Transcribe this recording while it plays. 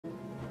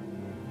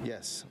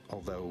Yes,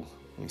 although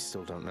we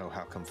still don't know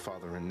how come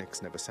Father and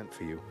Nyx never sent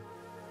for you.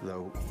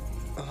 Though,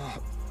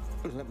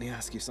 let me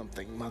ask you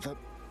something, Mother,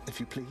 if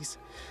you please.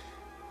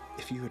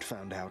 If you had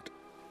found out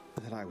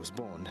that I was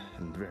born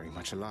and very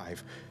much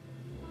alive,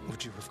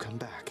 would you have come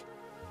back?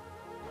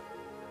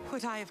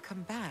 Would I have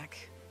come back?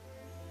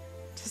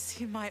 To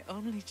see my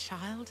only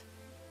child?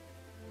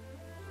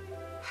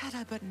 Had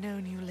I but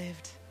known you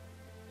lived,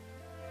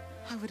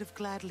 I would have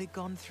gladly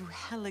gone through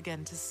hell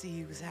again to see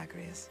you,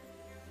 Zagreus.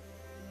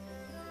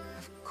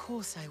 Of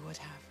course I would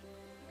have.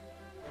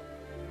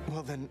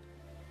 Well then,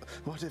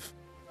 what if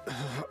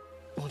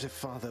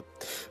Father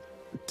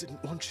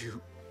didn't want you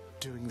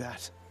doing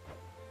that?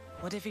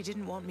 What if he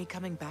didn't want me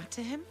coming back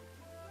to him?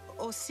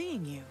 Or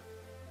seeing you?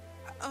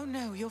 Oh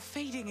no, you're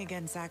fading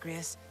again,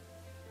 Zagreus.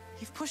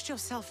 You've pushed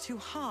yourself too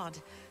hard.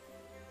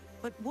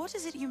 But what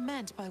is it you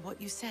meant by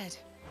what you said?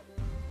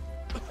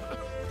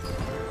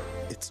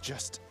 It's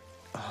just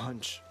a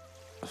hunch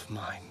of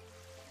mine.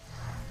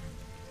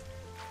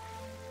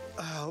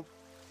 I'll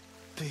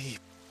be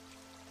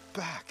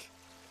back.